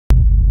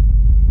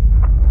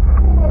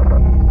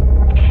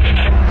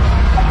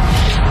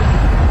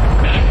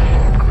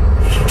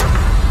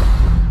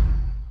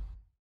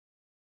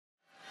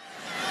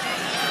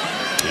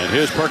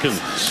Here's Perkins.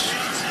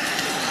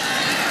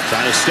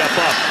 Trying to step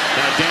up.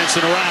 Now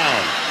dancing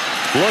around.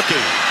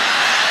 Looking.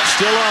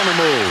 Still on the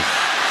move.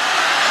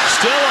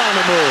 Still on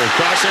the move.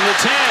 Crossing the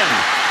 10.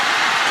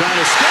 Trying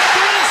to step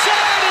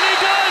inside, and he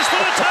goes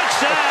for the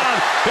touchdown.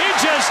 He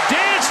just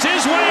danced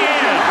his way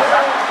in.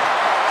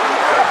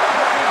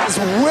 Is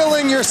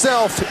willing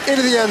yourself into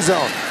the end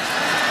zone.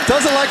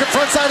 Doesn't like it,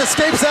 front side,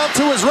 escapes out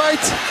to his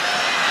right.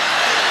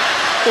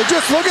 And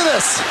just look at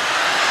this.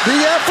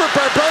 The effort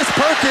by Bryce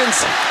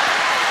Perkins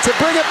to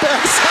bring it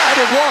backside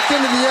and walk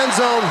into the end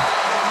zone.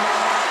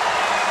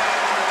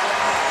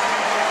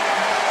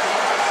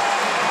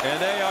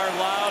 And they are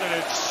loud, and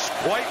it's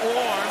quite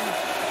warm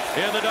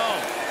in the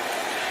dome.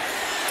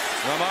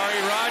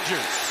 Amari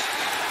Rodgers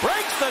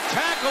breaks the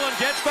tackle and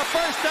gets the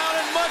first down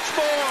and much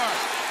more.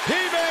 He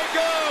may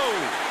go.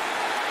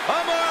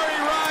 Amari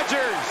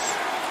Rodgers.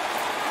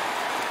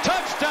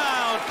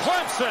 Touchdown,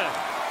 Clemson.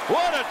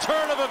 What a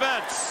turn of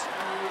events.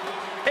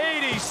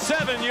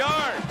 87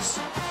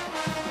 yards.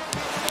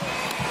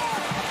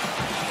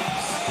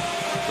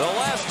 The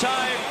last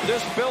time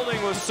this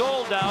building was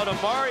sold out,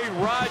 Amari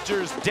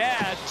Rodgers'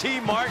 dad,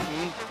 T.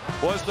 Martin,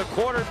 was the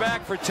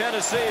quarterback for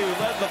Tennessee, who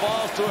led the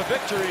Vols to a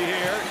victory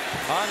here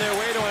on their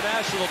way to a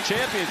national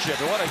championship.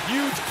 And what a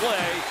huge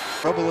play.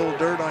 Rub a little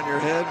dirt on your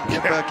head and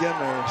get back in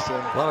there. So.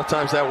 A lot of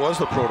times that was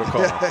the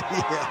protocol.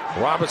 Yeah.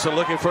 Robinson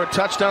looking for a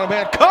touchdown.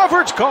 Man,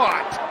 coverage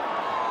caught.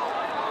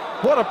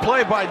 What a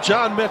play by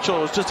John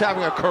Mitchell. Is just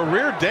having a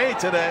career day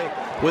today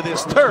with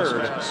his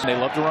third. They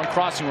love to run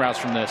crossing routes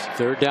from this.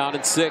 3rd down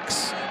and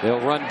 6. They'll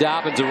run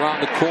Dobbins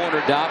around the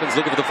corner. Dobbins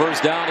looking for the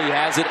first down. He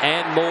has it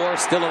and more.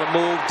 Still on the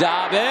move.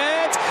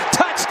 Dobbins.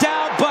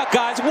 Touchdown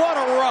Buckeyes. What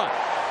a run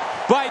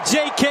by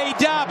J.K.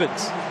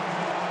 Dobbins.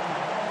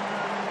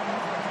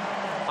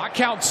 I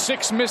count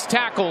 6 missed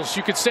tackles.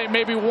 You could say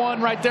maybe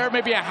 1 right there,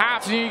 maybe a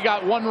half, and you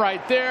got 1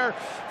 right there.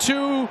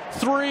 2,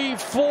 3,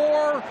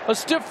 4, a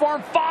stiff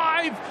arm,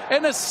 5,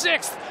 and a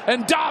 6th.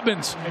 And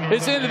Dobbins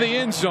is into the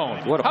end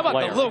zone. What a How about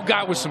player. the little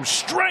guy with some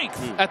strength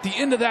at the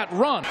end of that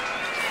run?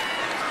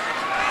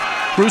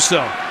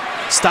 Russo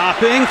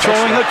stopping,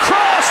 throwing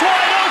across,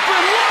 wide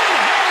open,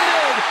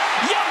 one-handed.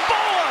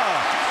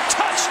 Yeboah!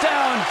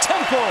 Touchdown,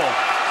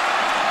 Temple.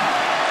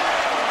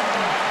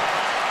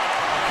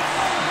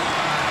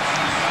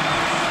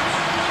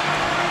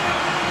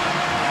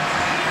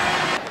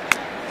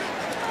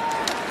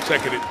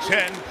 Second and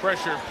 10,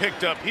 pressure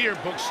picked up here.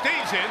 Book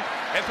stays in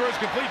and throws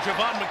complete.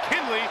 Javon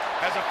McKinley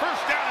has a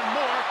first down and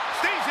more.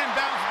 Stays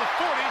inbounds to the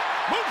 40,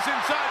 moves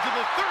inside to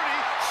the 30,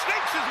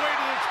 snakes his way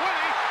to the 20,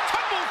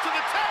 tumbles to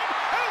the 10,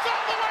 and is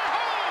all the way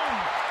home.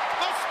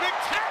 A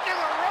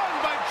spectacular run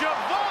by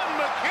Javon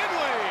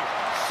McKinley,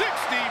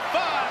 65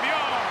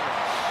 yards.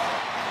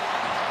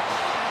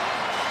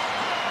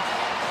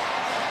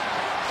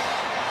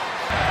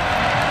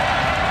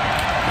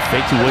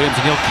 Fake to Williams,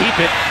 and he'll keep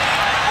it.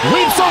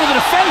 Leaps over the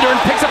defender and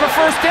picks up a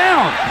first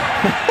down.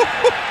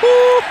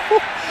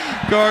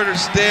 Carter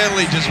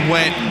Stanley just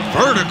went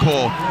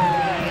vertical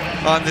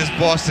on this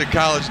Boston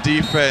College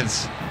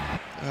defense.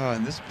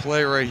 And this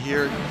play right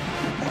here,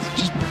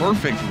 it's just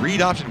perfect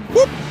read option.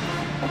 Whoop!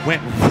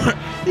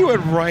 He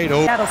went right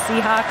over. Seattle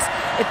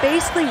Seahawks. It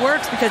basically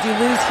works because you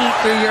lose heat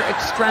through your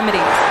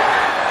extremities.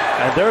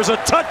 And there's a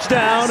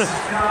touchdown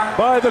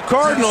by the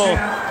Cardinal.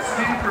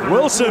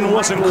 Wilson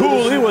wasn't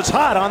cool. He was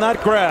hot on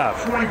that grab.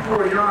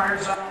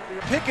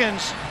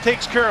 Pickens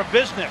takes care of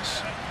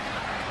business.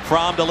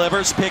 Fromm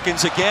delivers.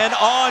 Pickens again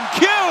on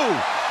cue.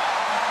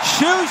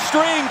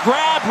 Shoestring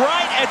grab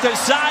right at the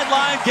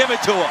sideline. Give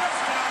it to him.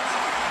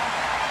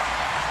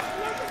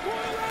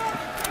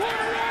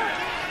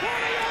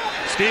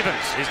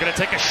 Stevens, he's going to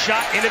take a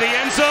shot into the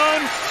end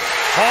zone.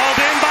 Hauled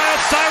in by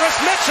Osiris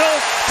Mitchell.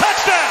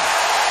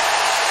 Touchdown!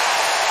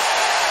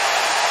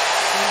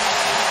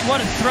 What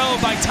a throw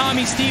by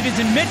Tommy Stevens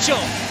and Mitchell.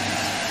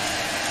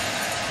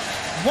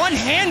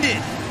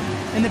 One-handed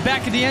in the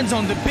back of the end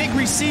zone, the big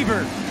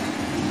receiver.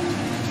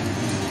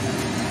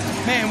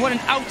 Man, what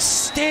an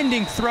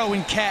outstanding throw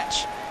and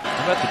catch.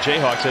 How about the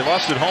Jayhawks? They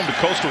lost at home to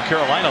Coastal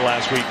Carolina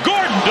last week.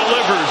 Gordon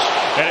delivers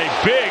and a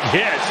big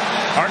hit.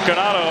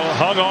 Arconato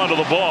hung on to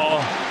the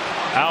ball.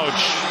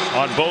 Ouch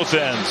on both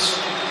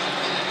ends.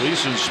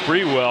 Gleason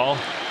Sprewell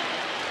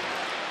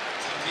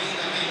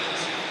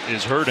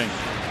is hurting.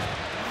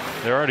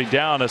 They're already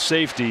down a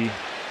safety.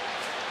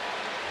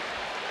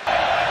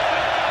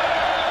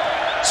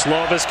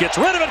 Slovis gets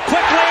rid of it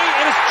quickly,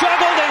 and it's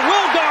juggled, and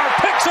Wilgar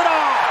picks it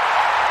off.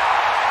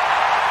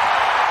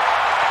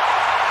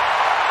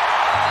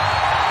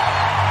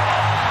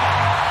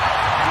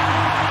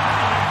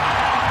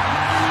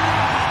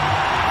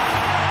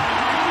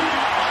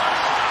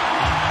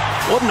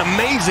 What an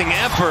amazing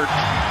effort.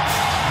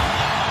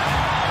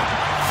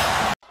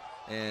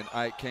 And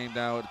Ike came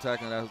down with the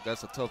tackle.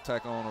 That's a tough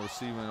tackle on a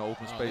receiver in an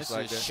open space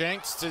like that.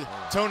 Shanks to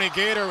Tony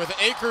Gator with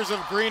acres of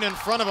green in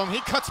front of him. He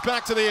cuts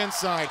back to the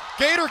inside.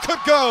 Gator could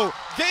go.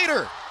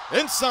 Gator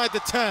inside the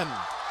 10.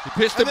 He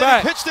pitched And it then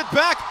back. He pitched it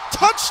back.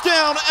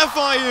 Touchdown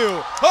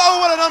FIU. Oh,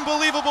 what an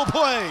unbelievable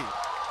play.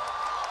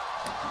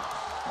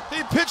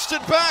 He pitched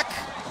it back.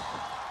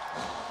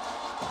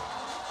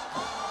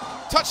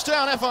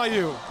 Touchdown,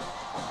 FIU.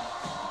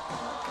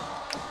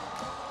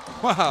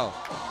 Wow,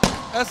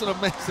 that's an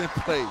amazing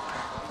play.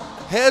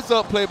 Heads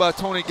up play by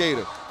Tony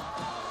Gator.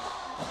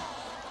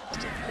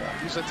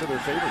 Use that to their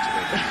favor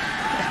today.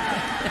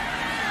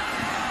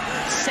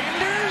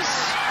 Sanders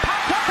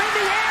popped up in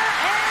the air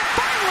and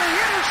finally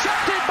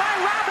intercepted by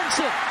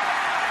Robinson.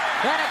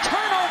 And a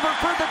turnover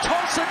for the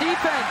Tulsa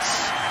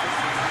defense.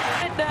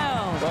 And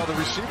down. Well, the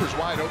receiver's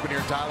wide open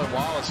here, Tyler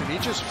Wallace, and he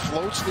just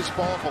floats this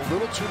ball up a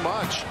little too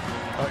much.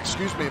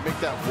 And make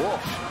that wolf.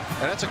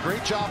 And that's a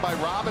great job by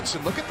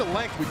Robinson. Look at the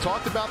length. We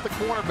talked about the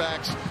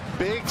cornerbacks.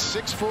 Big,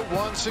 6'1",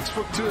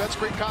 6'2". That's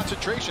great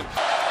concentration.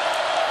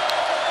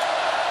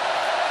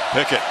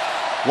 Pickett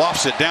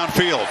lofts it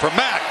downfield for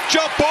Mack.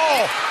 Jump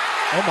ball.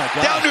 Oh my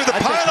God. Down near the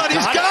pylon.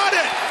 He's got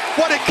it.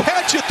 What a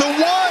catch at the 1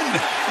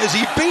 as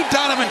he beat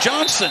Donovan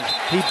Johnson.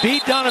 He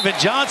beat Donovan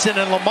Johnson,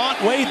 and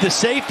Lamont Wade, the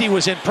safety,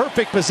 was in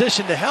perfect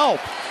position to help.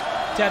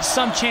 To have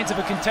some chance of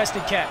a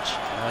contested catch.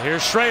 Well,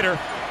 here's Schrader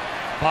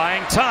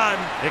buying time,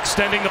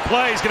 extending the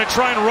play. He's going to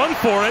try and run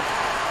for it.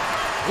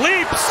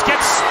 Leaps,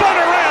 gets spun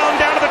around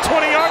down to the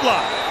 20-yard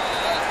line.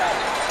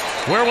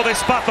 Where will they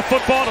spot the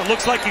football? It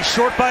looks like he's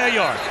short by a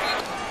yard.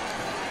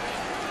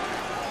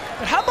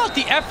 But how about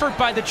the effort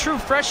by the true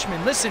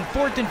freshman? Listen,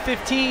 4th and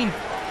 15.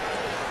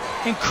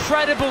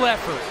 Incredible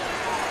effort.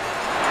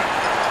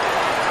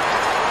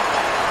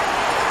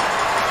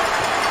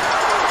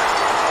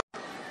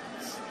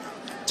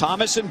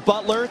 Thomas and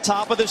Butler,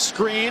 top of the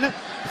screen.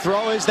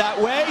 Throw is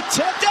that way.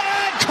 Tipped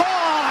and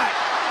caught!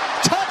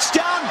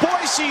 Touchdown,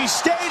 Boise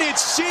State.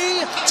 It's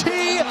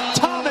C.T.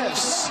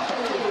 Thomas.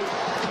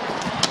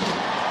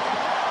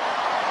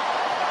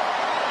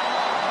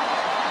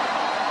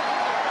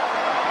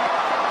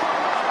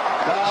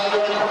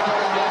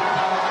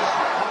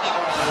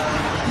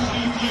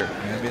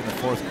 Maybe in the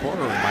fourth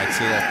quarter we might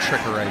see that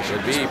trickery.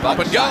 Should be up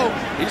and go.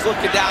 He's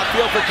looking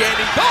downfield for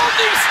Gandy.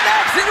 Goldie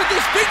snaps it with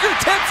his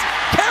fingertips.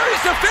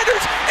 Carries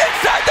defenders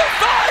inside the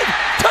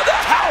 5 to the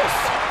house.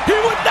 He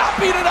would not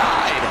be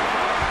denied.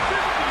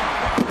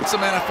 Some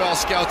NFL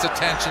scouts'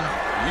 attention.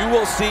 You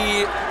will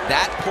see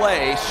that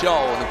play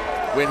shown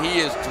when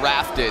he is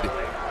drafted.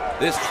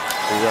 This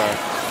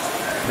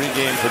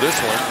pregame for this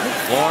one.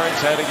 Lawrence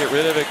had to get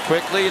rid of it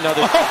quickly.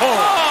 Another.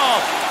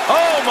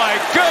 Oh my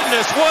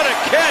goodness! What a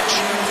catch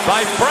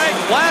by Frank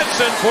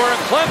Ladson for a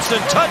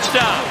Clemson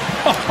touchdown.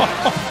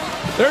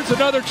 There's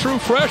another true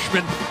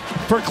freshman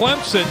for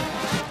Clemson.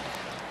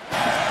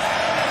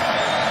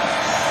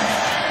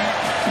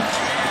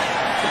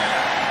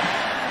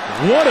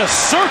 What a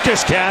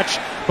circus catch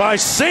by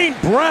St.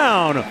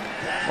 Brown.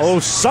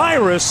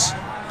 Osiris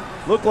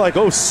looked like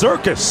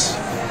O'Circus.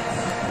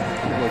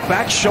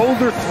 Back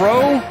shoulder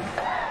throw.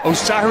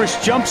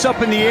 Osiris jumps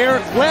up in the air.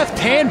 Left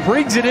hand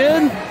brings it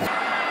in.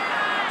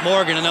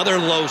 Morgan, another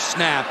low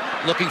snap.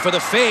 Looking for the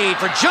fade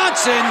for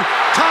Johnson.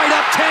 Tied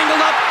up,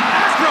 tangled up.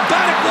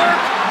 Acrobatic work.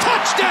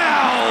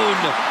 Touchdown!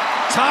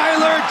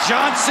 Tyler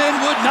Johnson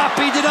would not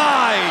be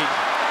denied.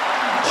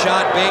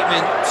 Shot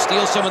Bateman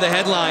steals some of the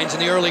headlines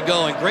in the early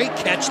going. Great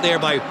catch there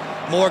by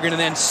Morgan, and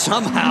then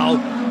somehow,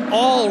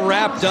 all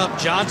wrapped up,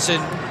 Johnson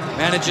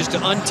manages to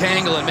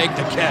untangle and make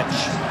the catch.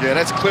 Yeah,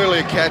 that's clearly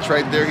a catch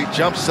right there. He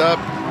jumps up.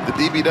 The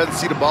DB doesn't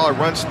see the ball. It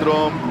runs through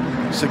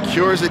him.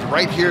 Secures it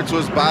right here to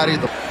his body.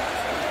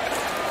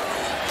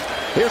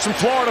 Here's some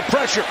Florida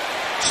pressure.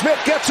 Smith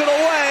gets it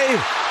away.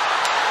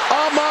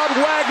 Ahmad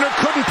Wagner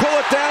couldn't pull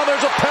it down.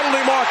 There's a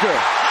penalty marker.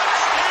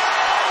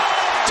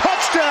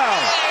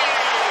 Touchdown.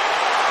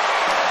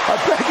 I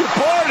beg your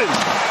pardon.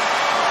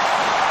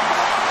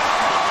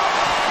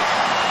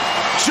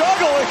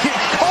 Juggling,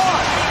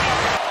 caught.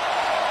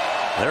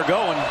 They're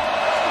going.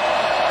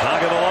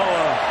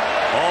 Tagovailoa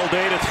all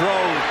day to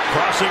throw.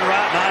 Crossing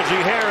route,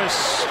 Najee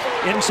Harris.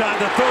 Inside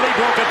the 30,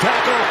 broke a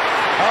tackle.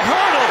 A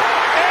hurdle,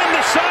 and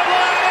the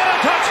sideline, and a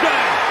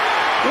touchdown.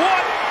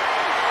 What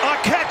a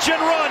catch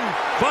and run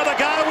by the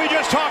guy we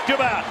just talked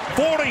about.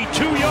 42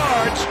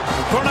 yards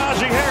for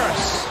Najee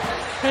Harris.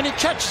 And he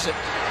catches it.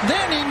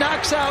 Then he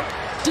knocks out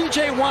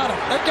DJ Wadham.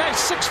 That guy's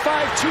 6'5",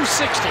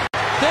 260.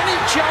 Then he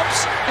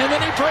jumps, and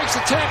then he breaks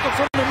a tackle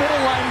from the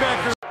middle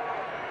linebacker.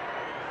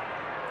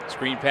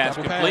 Screen pass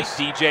complete.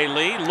 DJ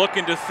Lee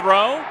looking to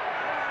throw.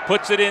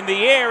 Puts it in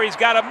the air. He's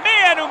got a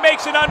man who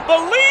makes an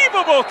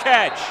unbelievable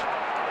catch.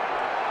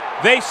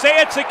 They say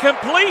it's a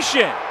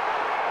completion.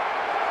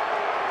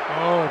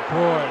 Oh,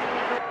 boy.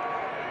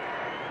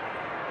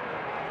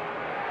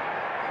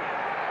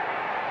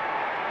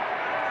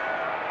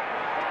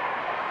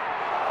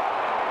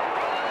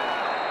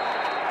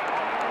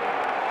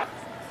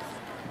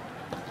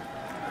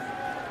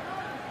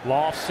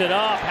 Lofts it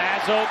up,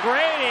 has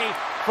O'Grady,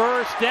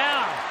 first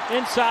down,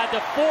 inside the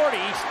 40,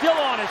 he's still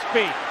on his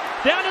feet,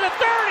 down to the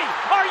 30,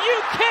 are you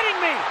kidding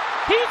me?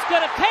 He's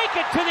going to take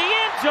it to the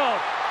end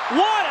zone.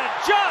 What a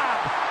job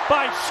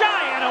by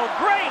Cheyenne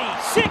O'Grady,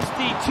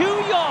 62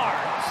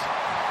 yards.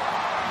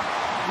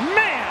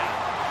 Man.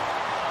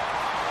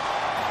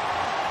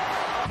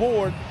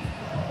 Board,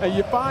 and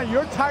you find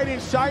your tight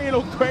end Cheyenne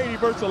O'Grady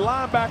versus a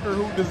linebacker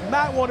who does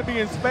not want to be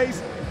in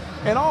space,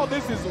 and all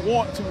this is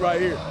want to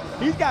right here.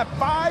 He's got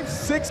 5,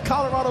 6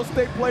 Colorado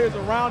State players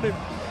around him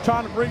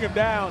trying to bring him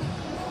down,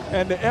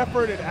 and the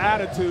effort and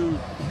attitude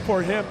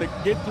for him to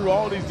get through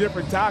all these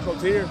different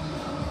tackles here.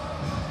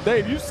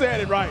 Dave, you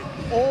said it right.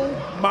 Oh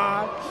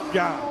my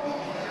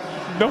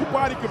God.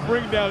 Nobody can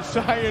bring down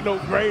Cheyenne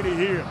O'Grady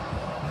here.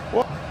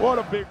 What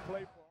a big play.